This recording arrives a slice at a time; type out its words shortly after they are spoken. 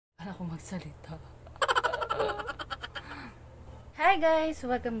ako magsalita. Hi guys!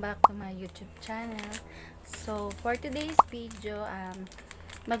 Welcome back to my YouTube channel. So, for today's video,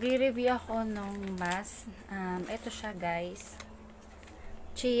 magre-review ako ng mask. Ito siya guys.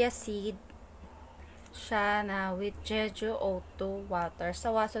 Chia Seed siya na with JEJU O2 Water.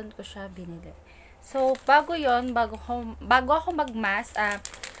 Sa Watson ko siya binili. So, bago ako mag-mask,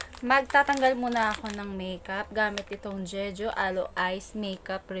 magtatanggal muna ako ng makeup gamit itong JEJU Aloe Ice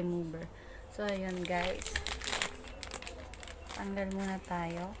Makeup Remover. So, ayun guys. Tanggal muna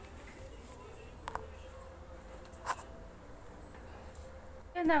tayo.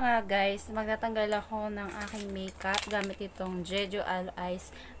 Yun na nga guys, magtatanggal ako ng aking makeup gamit itong JEJU Aloe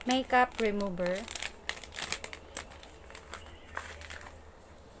Ice Makeup Remover.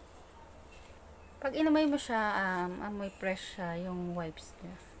 Pag inamay mo siya, amoy fresh siya yung wipes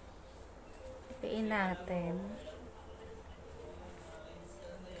niya. Ipiin natin.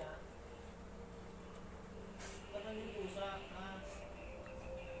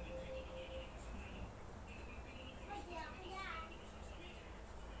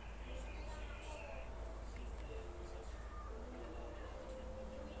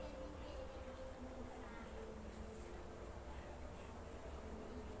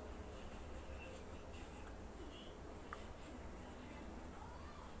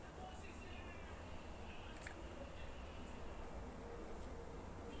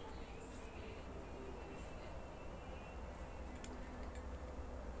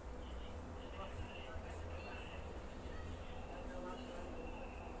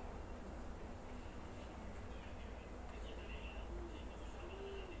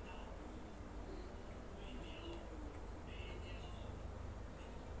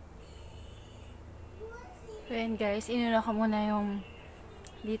 So, ayan guys, inuna ko muna yung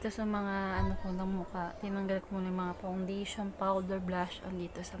dito sa mga ano ko ng mukha. Tinanggal ko muna yung mga foundation, powder, blush on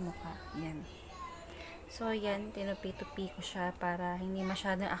dito sa mukha. Yan. So, yan, tinupi-tupi ko siya para hindi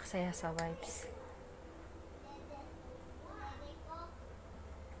masyadong aksaya sa wipes.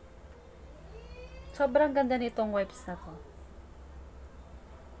 Sobrang ganda nitong wipes na to.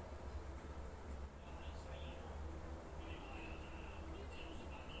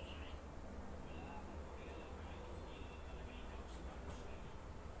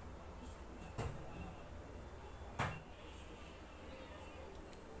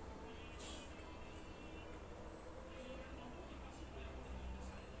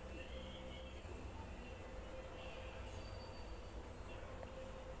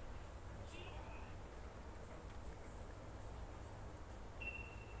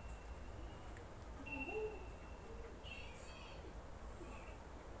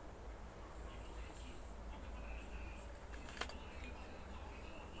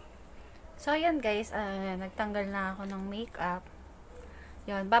 So, ayan guys, nagtanggal na ako ng makeup.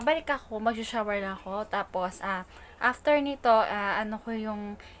 Yun, babalik ako, mag-shower na ako. Tapos, after nito, ano ko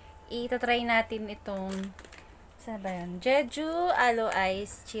yung, itatry natin itong, saan ba yun? JEJU Aloe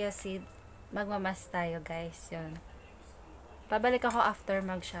Ice Chia Seed. Magmamas tayo guys, yun. Babalik ako after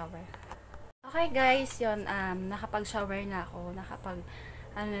mag-shower. Okay guys, yun, nakapag-shower na ako.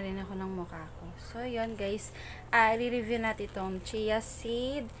 Ano na rin ako ng mukha ko. So, yun guys, i-review natin itong Chia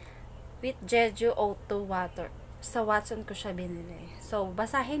Seed with JEJU O2 Water. Sa Watson ko siya binili. So,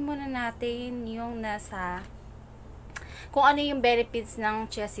 basahin muna natin yung nasa kung ano yung benefits ng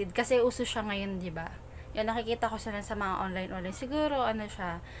chia seed. Kasi uso siya ngayon, di ba? Yan, nakikita ko siya sa mga online. Siguro, ano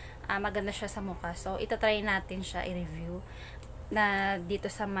siya, maganda siya sa mukha. So, itatry natin siya i-review na dito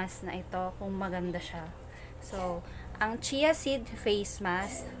sa mask na ito kung maganda siya. So, ang chia seed face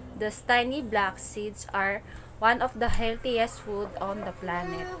mask, the tiny black seeds are one of the healthiest food on the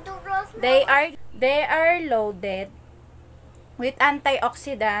planet. They are loaded with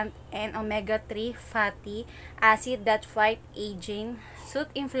antioxidant and omega-3 fatty acid that fight aging,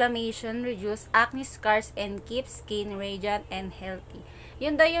 soothe inflammation, reduce acne scars, and keep skin radiant and healthy.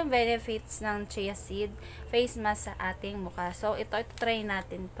 Yun daw yung benefits ng chia seed face mask sa ating mukha. So, ito try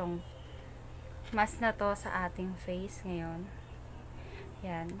natin tong mask na to sa ating face ngayon.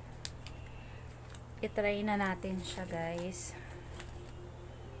 Yan. I-try na natin siya guys.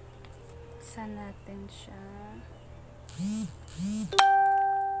 Saan natin siya?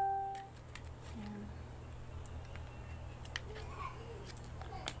 Yan.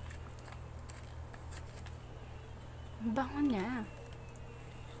 Ang bango niya.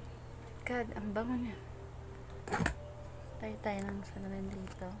 God, ang bango niya. Tayo ng salamin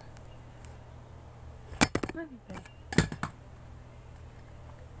dito. Ano ba?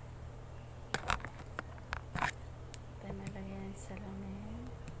 Tayo nalagyan ng salamin.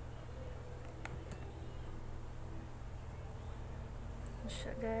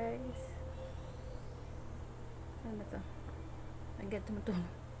 siya, guys. Ano ba to? Agad tumutulo.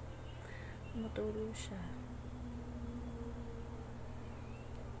 Tumutulo siya.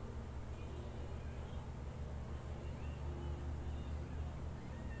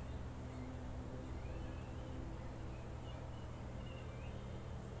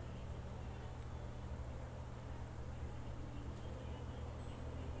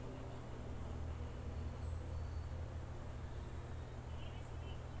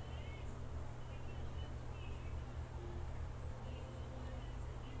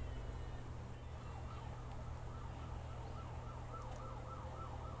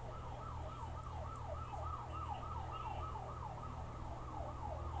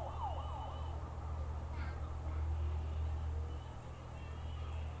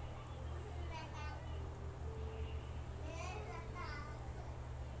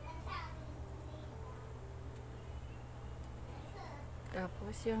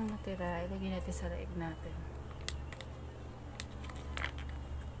 Tapos yung natira, ilagay natin sa leeg natin.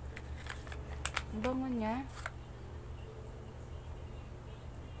 Ang bango niya.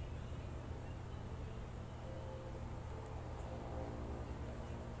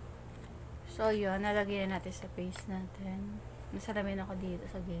 So yun, nalagay na natin sa face natin. Masalamin ako dito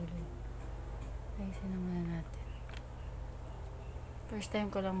sa gilid. Ayusin na muna natin. First time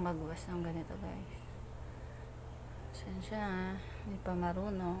ko lang magwas ng ganito, guys. Sensya, hindi pa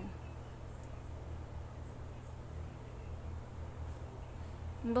marunong.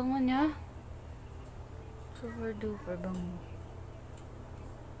 Ang bango niya. Super duper bango.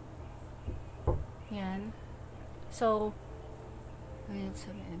 Yan. So, ayun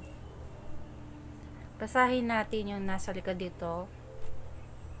sabihin. Basahin natin yung nasa likod dito.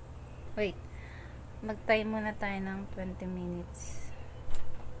 Wait. Mag-time muna tayo ng 20 minutes.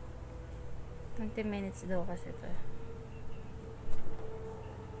 20 minutes daw kasi ito.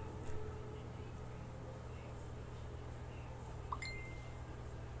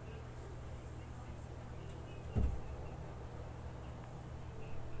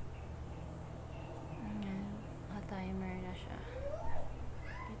 Timer na siya.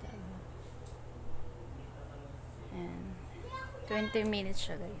 And 20 minutes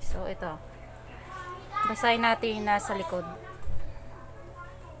siya, guys. So ito. Basahin natin yung nasa likod.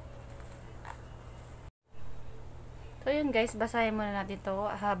 So yun, guys, basahin muna natin to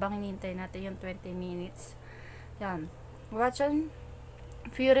habang hinihintay natin yung 20 minutes. Yan. Watch on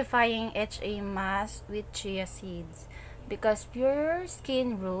Purifying HA Mask with chia seeds. Because pure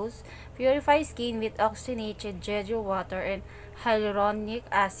skin rules, purify skin with oxygenated JEJU water and hyaluronic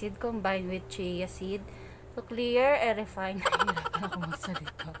acid combined with chia seed to clear and refine. Nahirapan ako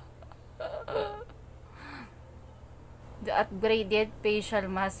magsalita. The upgraded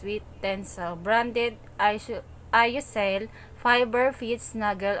facial mask with Tensile branded IOCL fiber fits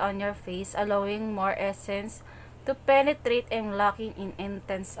snuggle on your face, allowing more essence to penetrate and locking in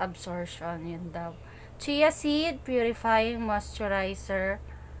intense absorption. Yun daw. Chia seed purifying moisturizer,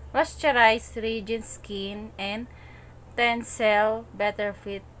 moisturize radiant skin and Tensile better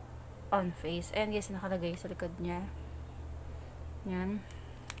fit on face. And yes, nakalagay sa likod niya. Yan.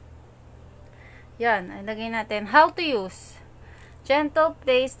 Yan, ilagay natin. How to use. Gentle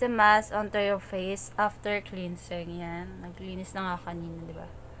place the mask onto your face after cleansing. Yan. Naglinis na nga kanina, di ba?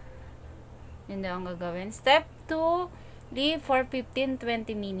 Yan daw ang gagawin. Step 2, leave for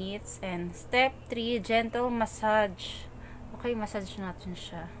 15-20 minutes. And step 3, gentle massage. Okay, massage natin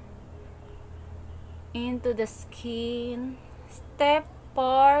siya. Into the skin. Step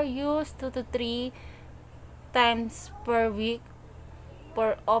 4, use 2 to 3 times per week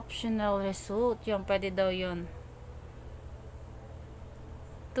for optional result. Yung pwede daw yun.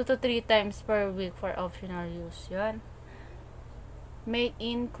 2 to 3 times per week for optional use. Yun. Made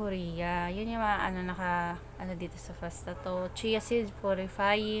in Korea. Yun yung mga ano dito sa fast na to. Chia seed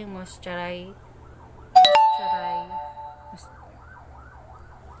purifying moisturize.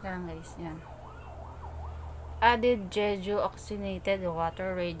 Yan guys, yan. Added JEJU oxygenated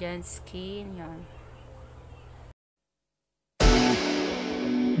water radiant skin. Yan.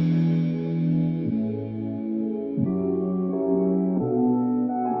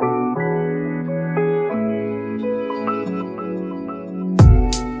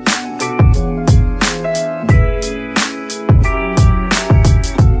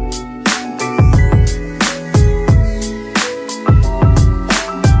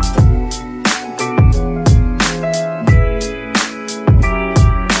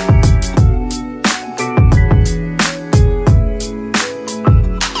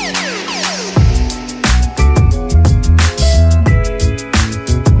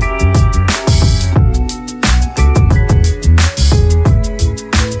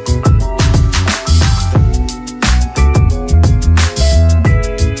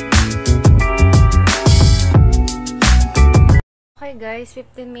 guys,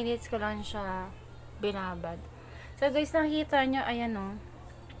 15 minutes ko lang siya binabad. So guys, nakikita nyo, ayan o.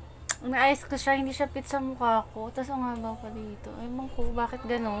 Naayos ko siya, hindi siya fit sa mukha ko. Tapos ang haba pa dito. Ewan ko, bakit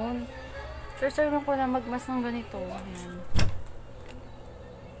ganun? First time ko na magmas ng ganito. Ayan.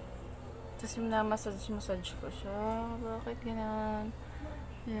 Tapos yung na-massage ko siya. Bakit ganun?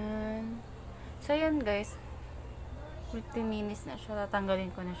 Ayan. So yun guys. 15 minutes na siya. Tatanggalin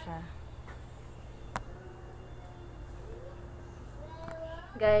ko na siya.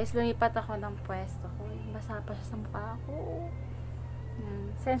 Guys, lumipat ako ng pwesto ko. Basa pa siya sa mukha ko.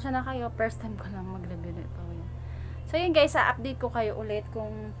 Sensya na kayo. First time ko lang mag-review nito. So, yun guys, update ko kayo ulit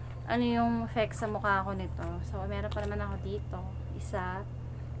kung ano yung effect sa mukha ko nito. So, meron pa naman ako dito. Isa.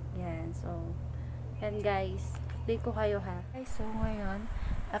 Yan. So, yan guys. Update ko kayo ha. Okay, so ngayon,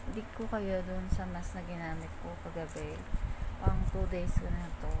 update ko kayo dun sa mask na ginamit ko kagabi. Ang 2 days ko na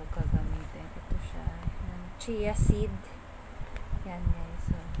ito gagamitin. Ito siya. Yung CHIA SEED. Yan guys.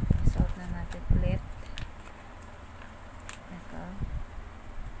 So, isuot na natin ulit. Ito.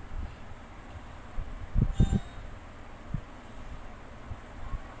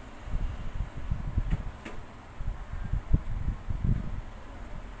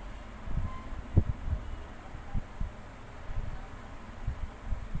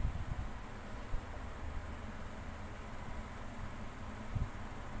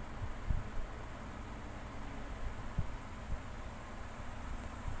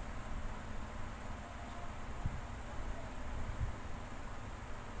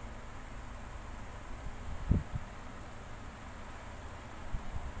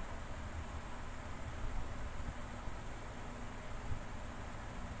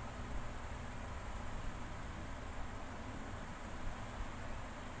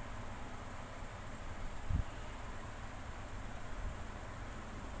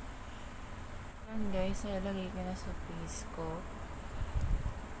 Yan guys, nalagay ko na sa face ko.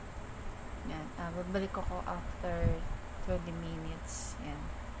 Yan. Babalik ako after 20 minutes. Yan.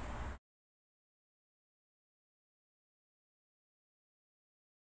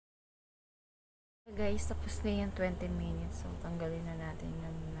 Guys, tapos na yung 20 minutes. So, tanggalin na natin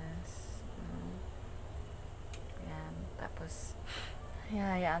yung mask. Yan. Tapos,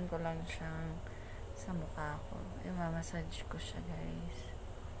 hayaan ko lang siyang sa mukha ko. Mamassage ko siya guys.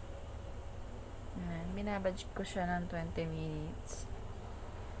 Yan. Binabadge ko siya ng 20 minutes.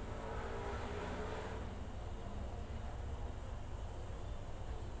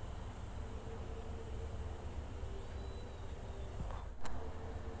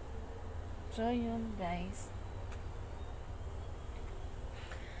 So, yun guys.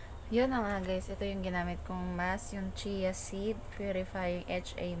 Yun na nga guys. Ito yung ginamit kong mask. Yung CHIA SEED Purifying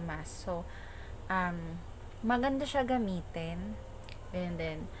HA Mask. So, maganda siya gamitin. And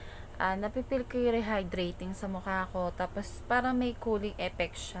then, napipil ko yung rehydrating sa mukha ko. Tapos, parang may cooling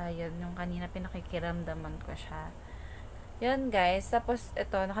effect siya. Yun, yung kanina pinakikiramdaman ko siya. Yun, guys. Tapos,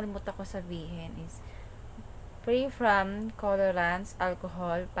 ito, nakalimutan ko sabihin is, free from colorants,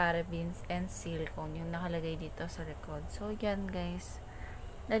 alcohol, parabens, and silicone. Yung nakalagay dito sa likod. So, yan, guys.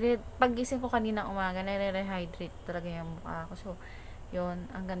 Pag-gising ko kanina umaga, nare-rehydrate talaga yung mukha ko. So, yun,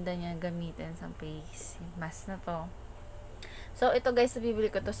 ang ganda niya gamitin sa face. Yung mask na to. So, ito guys, bibili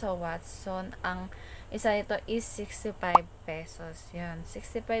ko to sa Watson. Ang isa nito is 65 pesos. Yan.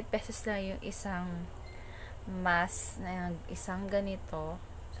 65 pesos lang yung isang mask na isang ganito.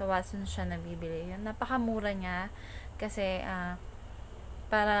 So, Watson siya nabibili. Yan. Napakamura niya. Kasi,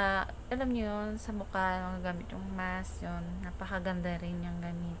 para, alam nyo yun, sa mukha gamit yung mask. Yun. Napakaganda rin yung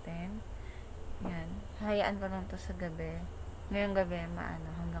gamitin. Yan. Hayaan ko lang to sa gabi. Ngayong gabi,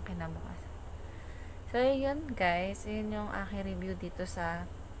 hanggang kinabukas. So, yun guys. Yun yung aking review dito sa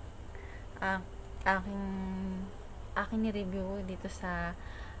aking ni-review dito sa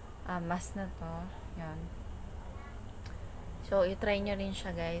mask na to. Yun. So, i-try nyo rin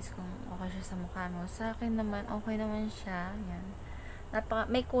siya guys kung okay siya sa mukha mo. Sa akin naman, okay naman siya. Yan.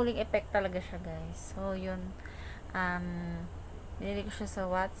 May cooling effect talaga siya guys. So, yun. Binili ko siya sa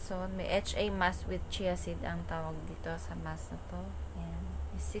Watson. May HA mask with chia seed ang tawag dito sa mask na to. Yan.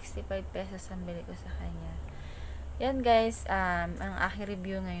 65 pesos ang bili ko sa kanya. Yan guys, ang aking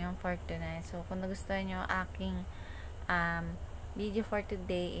review ngayon for tonight. So, kung nagustuhan nyo aking video for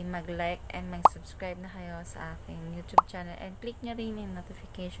today, mag-like and mag-subscribe na kayo sa aking YouTube channel. And click nyo rin yung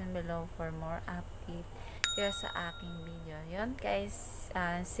notification below for more update kaya sa aking video. Yan guys,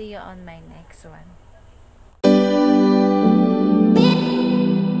 see you on my next one.